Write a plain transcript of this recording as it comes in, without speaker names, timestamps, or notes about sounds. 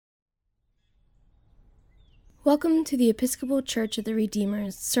Welcome to the Episcopal Church of the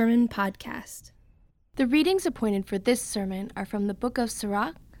Redeemer's Sermon Podcast. The readings appointed for this sermon are from the book of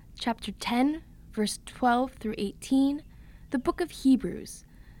Sirach, chapter 10, verse 12 through 18, the book of Hebrews,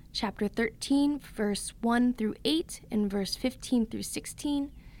 chapter 13, verse 1 through 8, and verse 15 through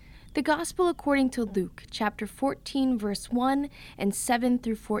 16, the Gospel according to Luke, chapter 14, verse 1 and 7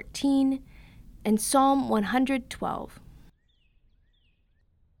 through 14, and Psalm 112.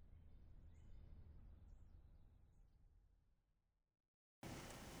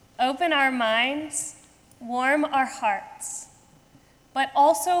 Open our minds, warm our hearts, but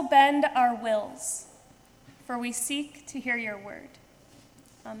also bend our wills, for we seek to hear your word.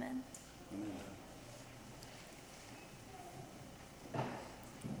 Amen.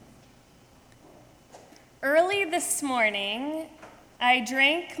 Early this morning, I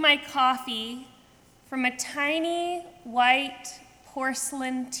drank my coffee from a tiny white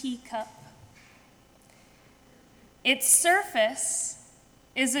porcelain teacup. Its surface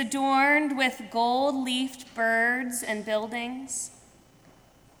is adorned with gold-leafed birds and buildings.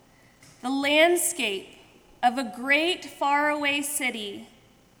 The landscape of a great faraway city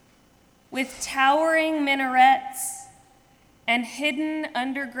with towering minarets and hidden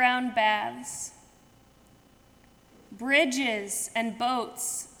underground baths. Bridges and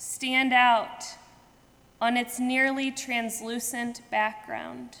boats stand out on its nearly translucent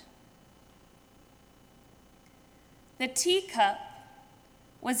background. The teacup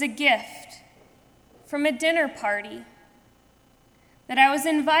was a gift from a dinner party that I was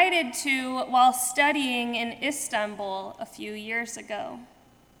invited to while studying in Istanbul a few years ago.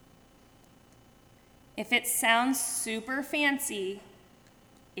 If it sounds super fancy,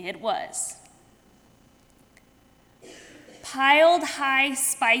 it was. Piled high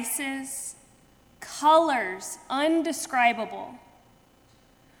spices, colors undescribable,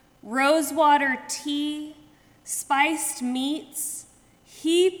 rosewater tea, spiced meats,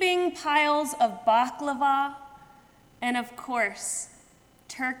 heaping piles of baklava, and of course,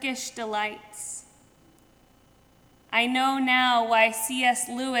 Turkish delights. I know now why C.S.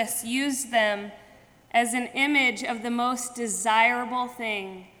 Lewis used them as an image of the most desirable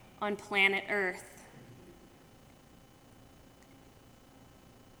thing on planet Earth.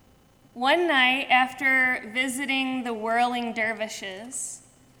 One night after visiting the whirling dervishes,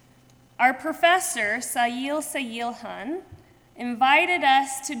 our professor, Sayil Sayilhan, invited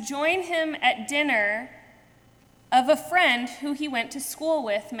us to join him at dinner of a friend who he went to school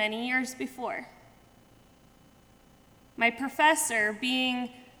with many years before. My professor, being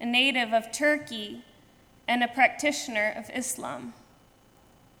a native of Turkey and a practitioner of Islam,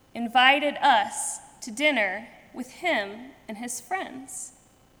 invited us to dinner with him and his friends.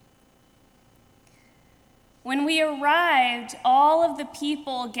 When we arrived, all of the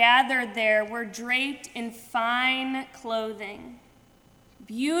people gathered there were draped in fine clothing,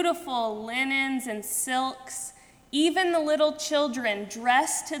 beautiful linens and silks, even the little children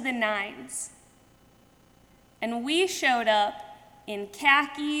dressed to the nines. And we showed up in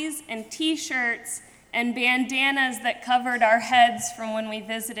khakis and t-shirts and bandanas that covered our heads from when we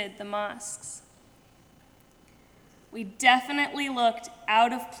visited the mosques. We definitely looked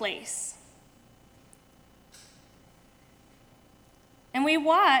out of place. And we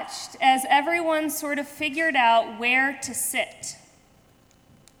watched as everyone sort of figured out where to sit.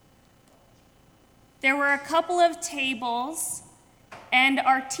 There were a couple of tables, and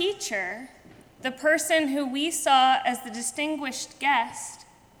our teacher, the person who we saw as the distinguished guest,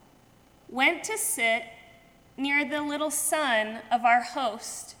 went to sit near the little son of our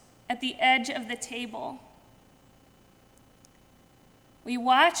host at the edge of the table. We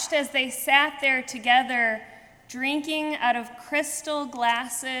watched as they sat there together, drinking out of crystal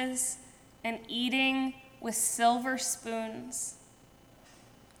glasses and eating with silver spoons.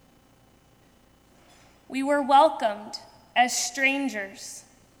 We were welcomed as strangers,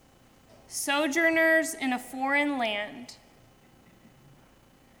 sojourners in a foreign land.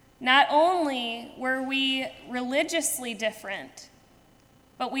 Not only were we religiously different,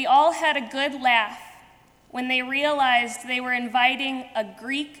 but we all had a good laugh when they realized they were inviting a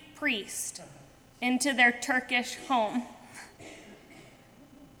Greek priest into their Turkish home.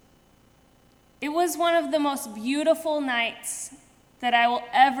 It was one of the most beautiful nights that I will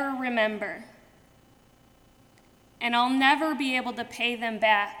ever remember, and I'll never be able to pay them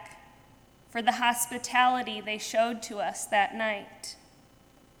back for the hospitality they showed to us that night.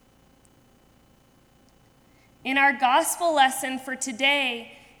 In our gospel lesson for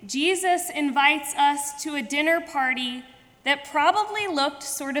today, Jesus invites us to a dinner party that probably looked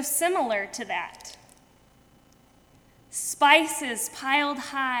sort of similar to that. Spices piled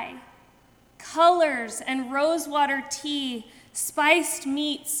high, colors and rosewater tea, spiced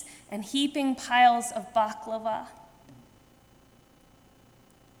meats, and heaping piles of baklava.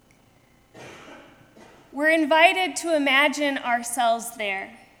 We're invited to imagine ourselves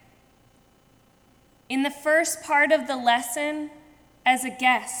there. In the first part of the lesson, as a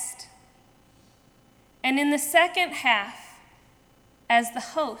guest, and in the second half, as the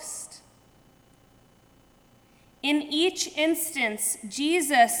host. In each instance,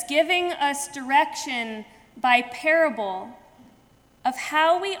 Jesus giving us direction by parable of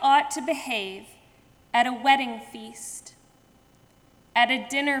how we ought to behave at a wedding feast, at a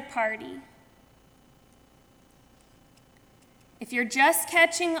dinner party. If you're just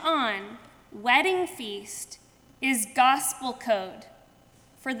catching on, wedding feast is gospel code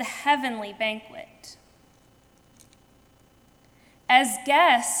for the heavenly banquet. As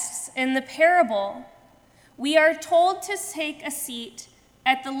guests in the parable, we are told to take a seat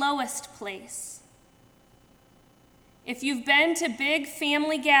at the lowest place. If you've been to big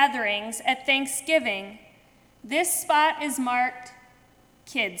family gatherings at Thanksgiving, this spot is marked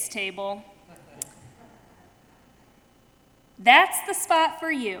kids' table. That's the spot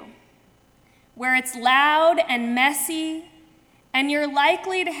for you, where it's loud and messy, and you're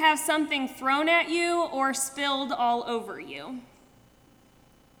likely to have something thrown at you or spilled all over you.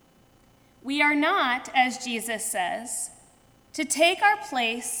 We are not, as Jesus says, to take our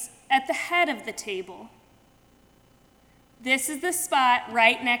place at the head of the table. This is the spot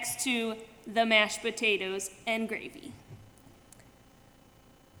right next to the mashed potatoes and gravy.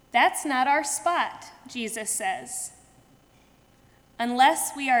 That's not our spot, Jesus says,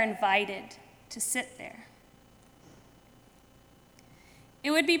 unless we are invited to sit there.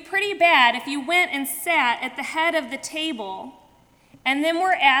 It would be pretty bad if you went and sat at the head of the table and then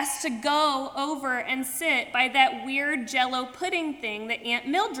were asked to go over and sit by that weird Jell-O pudding thing that Aunt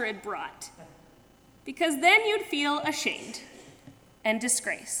Mildred brought, because then you'd feel ashamed and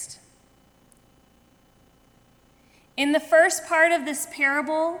disgraced. In the first part of this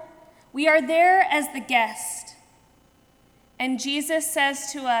parable, we are there as the guest, and Jesus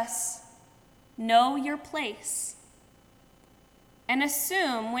says to us, know your place, and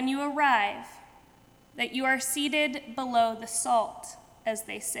assume when you arrive that you are seated below the salt, as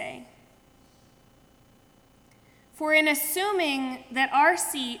they say. For in assuming that our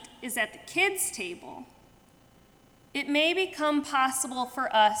seat is at the kids' table, it may become possible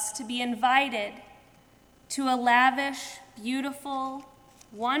for us to be invited to a lavish, beautiful,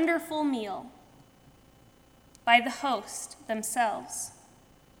 wonderful meal by the host themselves.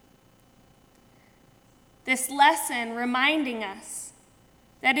 This lesson reminding us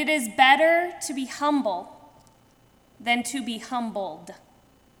that it is better to be humble than to be humbled.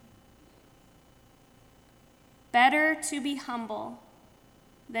 Better to be humble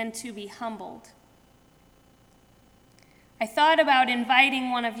than to be humbled. I thought about inviting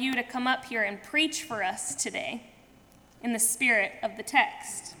one of you to come up here and preach for us today in the spirit of the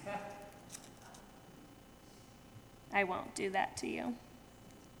text. I won't do that to you.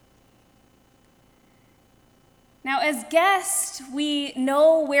 Now, as guests, we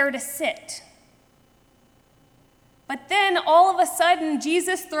know where to sit. But then, all of a sudden,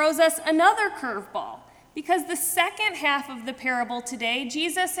 Jesus throws us another curveball, because the second half of the parable today,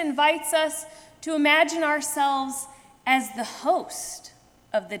 Jesus invites us to imagine ourselves as the host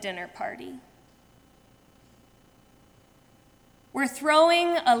of the dinner party. We're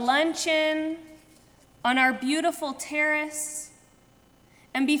throwing a luncheon on our beautiful terrace,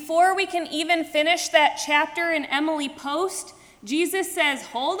 and before we can even finish that chapter in Emily Post, Jesus says,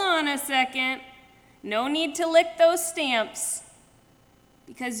 hold on a second, no need to lick those stamps,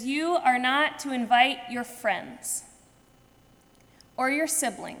 because you are not to invite your friends, or your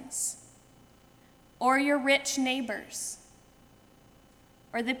siblings, or your rich neighbors,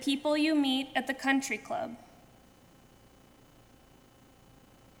 or the people you meet at the country club.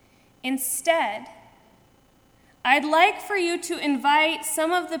 Instead, I'd like for you to invite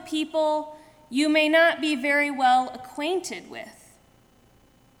some of the people you may not be very well acquainted with.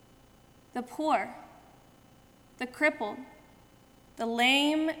 The poor, the crippled, the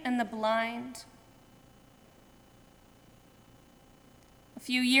lame, and the blind. A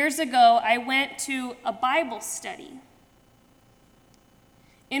few years ago, I went to a Bible study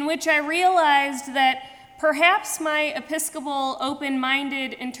in which I realized that perhaps my Episcopal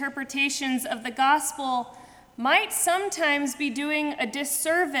open-minded interpretations of the gospel might sometimes be doing a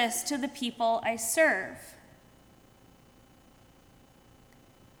disservice to the people I serve.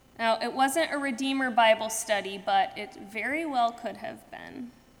 Now, it wasn't a Redeemer Bible study, but it very well could have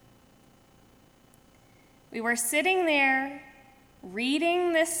been. We were sitting there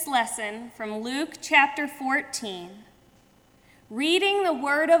reading this lesson from Luke chapter 14, reading the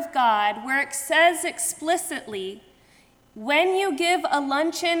Word of God where it says explicitly, when you give a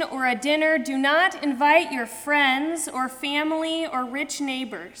luncheon or a dinner, do not invite your friends or family or rich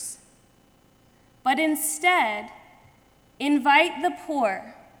neighbors, but instead invite the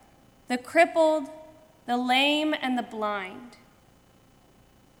poor, the crippled, the lame, and the blind.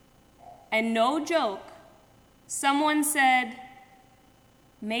 And no joke, someone said,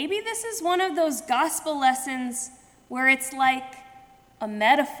 maybe this is one of those gospel lessons where it's like a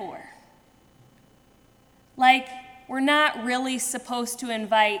metaphor. Like we're not really supposed to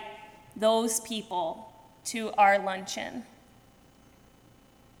invite those people to our luncheon.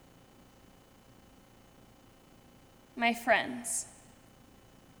 My friends,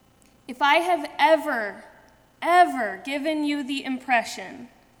 if I have ever given you the impression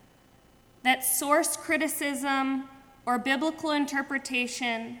that source criticism or biblical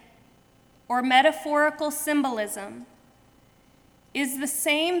interpretation or metaphorical symbolism is the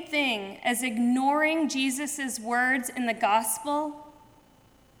same thing as ignoring Jesus' words in the gospel,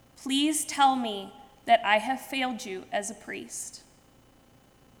 please tell me that I have failed you as a priest.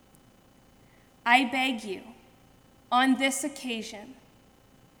 I beg you, on this occasion,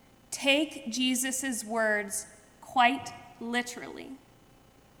 take Jesus' words quite literally.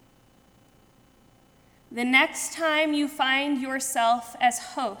 The next time you find yourself as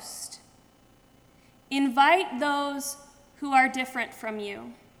host, invite those who are different from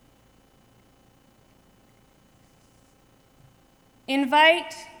you.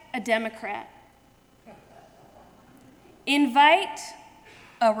 Invite a Democrat. Invite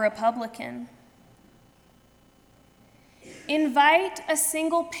a Republican. Invite a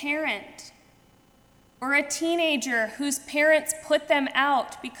single parent or a teenager whose parents put them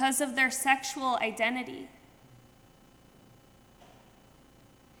out because of their sexual identity.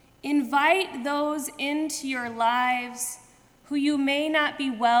 Invite those into your lives who you may not be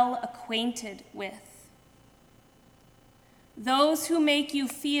well acquainted with. Those who make you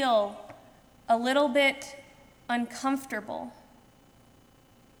feel a little bit uncomfortable.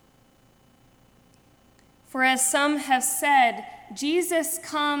 For as some have said, Jesus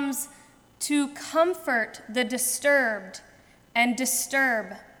comes to comfort the disturbed and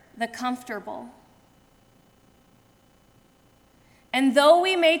disturb the comfortable. And though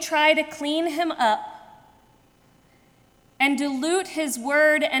we may try to clean him up and dilute his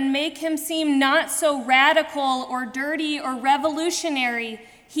word and make him seem not so radical or dirty or revolutionary,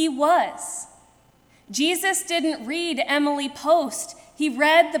 he was. Jesus didn't read Emily Post, he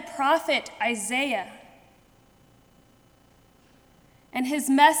read the prophet Isaiah. And his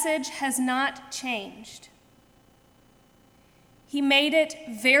message has not changed. He made it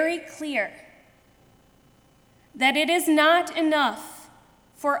very clear that it is not enough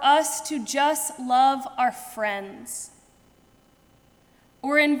for us to just love our friends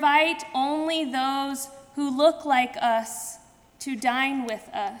or invite only those who look like us to dine with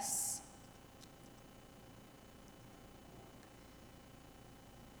us.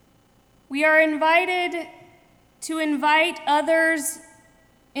 We are invited to invite others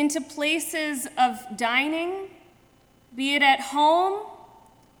into places of dining, be it at home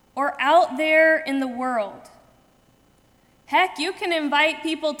or out there in the world. Heck, you can invite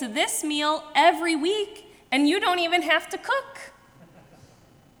people to this meal every week and you don't even have to cook.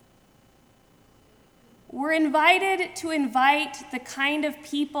 We're invited to invite the kind of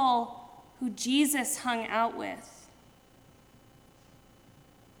people who Jesus hung out with.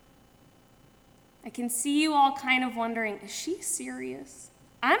 I can see you all kind of wondering, is she serious?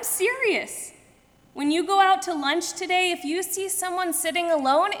 I'm serious. When you go out to lunch today, if you see someone sitting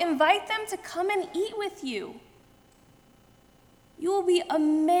alone, invite them to come and eat with you. You will be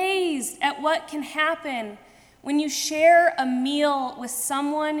amazed at what can happen when you share a meal with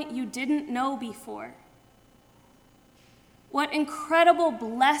someone you didn't know before. What incredible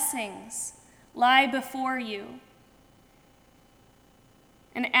blessings lie before you.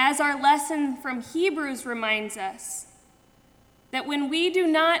 And as our lesson from Hebrews reminds us, that when we do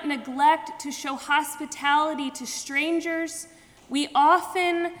not neglect to show hospitality to strangers, we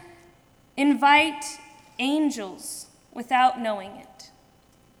often invite angels without knowing it.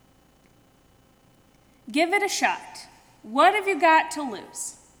 Give it a shot. What have you got to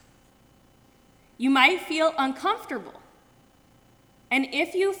lose? You might feel uncomfortable. And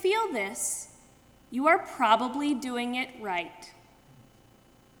if you feel this, you are probably doing it right.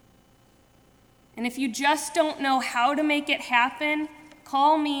 And if you just don't know how to make it happen,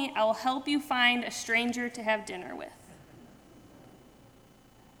 call me. I will help you find a stranger to have dinner with.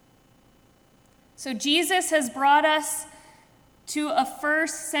 So Jesus has brought us to a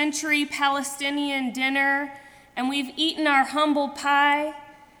first century Palestinian dinner, and we've eaten our humble pie,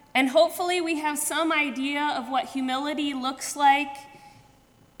 and hopefully we have some idea of what humility looks like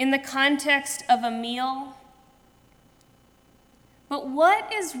in the context of a meal. But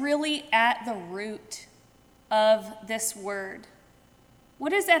what is really at the root of this word?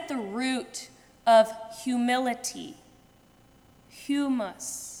 What is at the root of humility?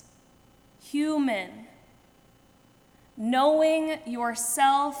 Humus, human. Knowing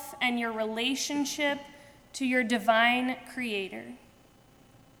yourself and your relationship to your divine creator.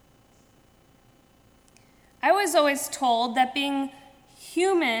 I was always told that being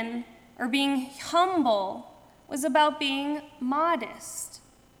human or being humble was about being modest,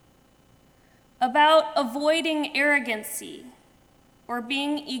 about avoiding arrogancy or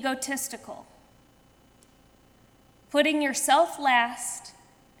being egotistical, putting yourself last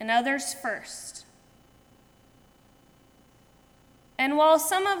and others first. And while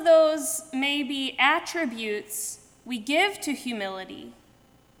some of those may be attributes we give to humility,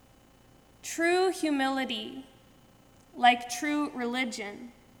 true humility, like true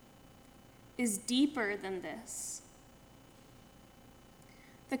religion, is deeper than this.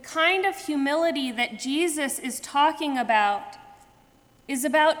 The kind of humility that Jesus is talking about is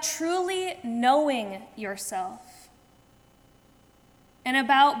about truly knowing yourself and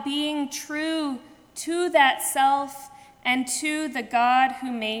about being true to that self and to the God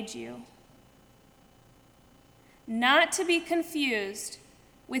who made you. Not to be confused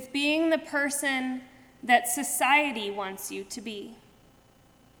with being the person that society wants you to be.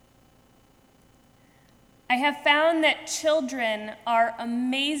 I have found that children are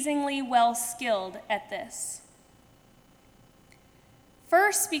amazingly well skilled at this.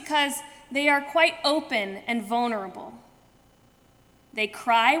 First, because they are quite open and vulnerable. They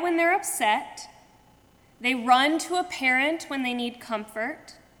cry when they're upset. They run to a parent when they need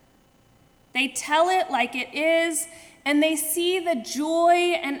comfort. They tell it like it is, and they see the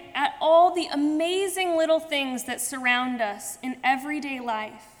joy and at all the amazing little things that surround us in everyday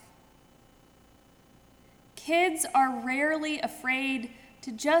life. Kids are rarely afraid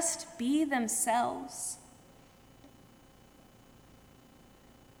to just be themselves.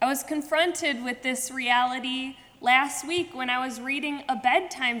 I was confronted with this reality last week when I was reading a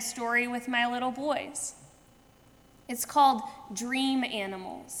bedtime story with my little boys. It's called Dream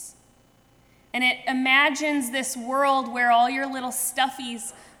Animals. And it imagines this world where all your little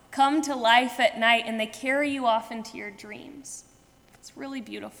stuffies come to life at night and they carry you off into your dreams. It's really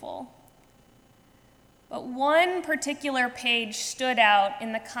beautiful. But one particular page stood out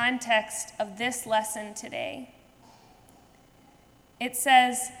in the context of this lesson today. It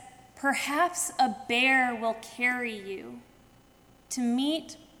says, "Perhaps a bear will carry you to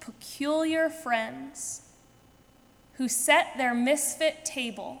meet peculiar friends who set their misfit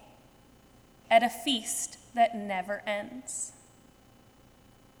table at a feast that never ends."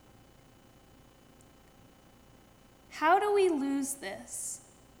 How do we lose this?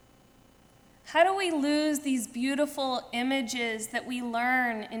 How do we lose these beautiful images that we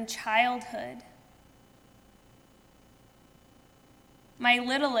learn in childhood? My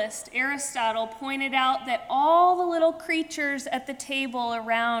littlest, Aristotle, pointed out that all the little creatures at the table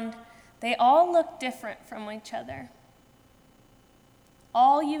around, they all look different from each other.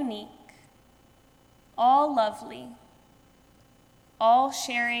 All unique, all lovely, all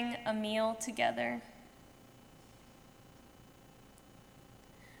sharing a meal together.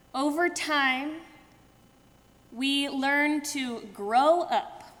 Over time, we learn to grow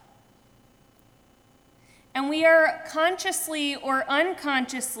up. And we are consciously or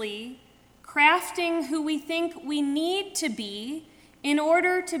unconsciously crafting who we think we need to be in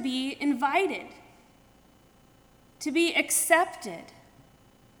order to be invited, to be accepted,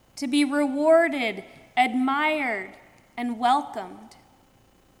 to be rewarded, admired, and welcomed.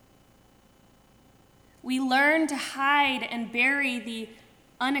 We learn to hide and bury the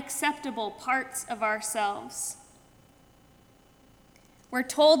unacceptable parts of ourselves. We're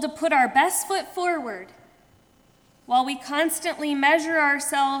told to put our best foot forward while we constantly measure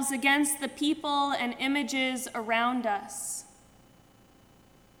ourselves against the people and images around us.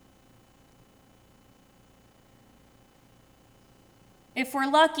 If we're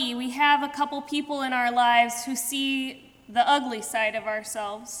lucky, we have a couple people in our lives who see the ugly side of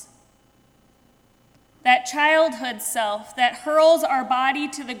ourselves. That childhood self that hurls our body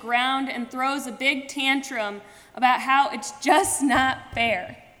to the ground and throws a big tantrum about how it's just not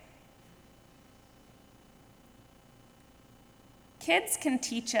fair. Kids can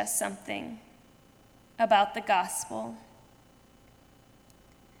teach us something about the gospel.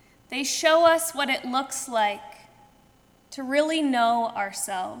 They show us what it looks like to really know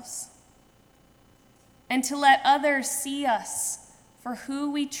ourselves and to let others see us for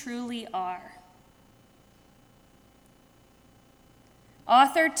who we truly are.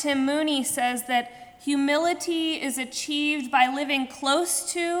 Author Tim Mooney says that humility is achieved by living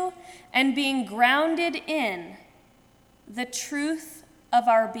close to and being grounded in the truth of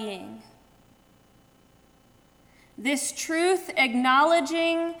our being. This truth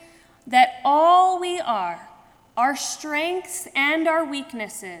acknowledging that all we are, our strengths and our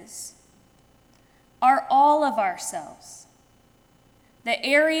weaknesses, are all of ourselves, the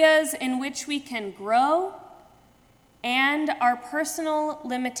areas in which we can grow, and our personal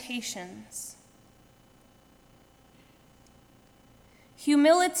limitations.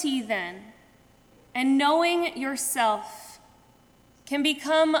 Humility, then, and knowing yourself can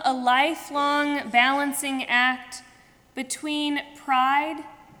become a lifelong balancing act between pride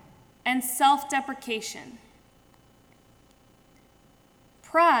and self-deprecation.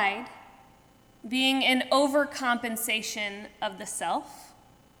 Pride being an overcompensation of the self,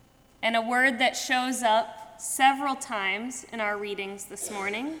 and a word that shows up several times in our readings this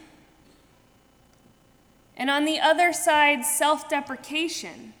morning. And on the other side,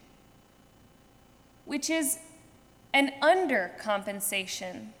 self-deprecation, which is an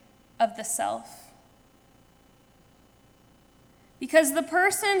undercompensation of the self. Because the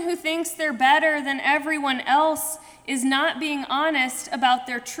person who thinks they're better than everyone else is not being honest about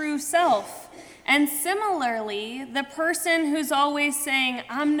their true self. And similarly, the person who's always saying,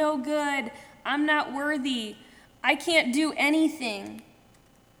 I'm no good, I'm not worthy, I can't do anything,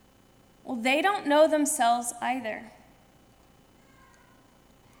 well, they don't know themselves either.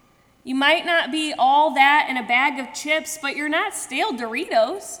 You might not be all that in a bag of chips, but you're not stale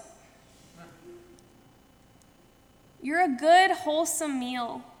Doritos. You're a good, wholesome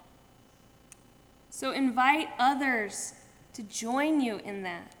meal. So invite others to join you in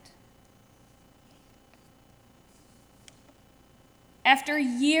that. After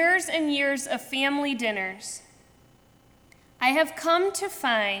years and years of family dinners, I have come to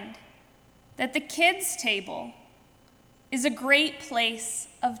find that the kids' table is a great place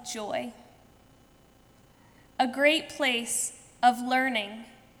of joy, a great place of learning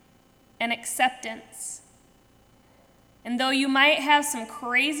and acceptance. And though you might have some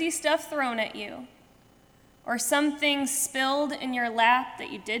crazy stuff thrown at you, or some things spilled in your lap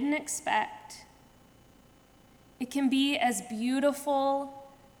that you didn't expect, it can be as beautiful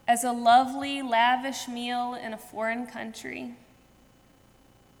as a lovely, lavish meal in a foreign country.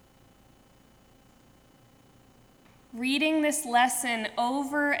 Reading this lesson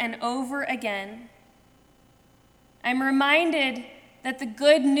over and over again, I'm reminded that the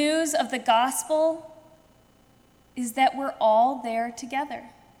good news of the gospel is that we're all there together.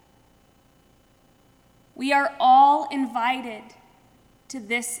 We are all invited to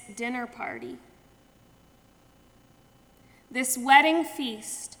this dinner party, this wedding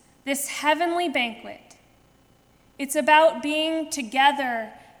feast, this heavenly banquet. It's about being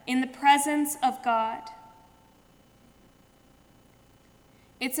together in the presence of God.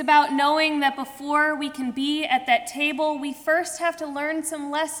 It's about knowing that before we can be at that table, we first have to learn some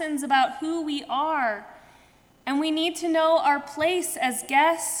lessons about who we are. And we need to know our place as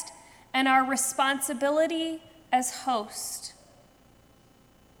guest and our responsibility as host,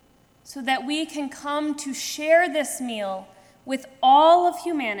 so that we can come to share this meal with all of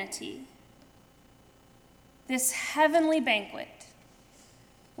humanity, this heavenly banquet,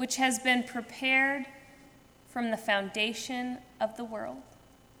 which has been prepared from the foundation of the world.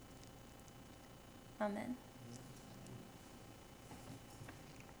 Amen.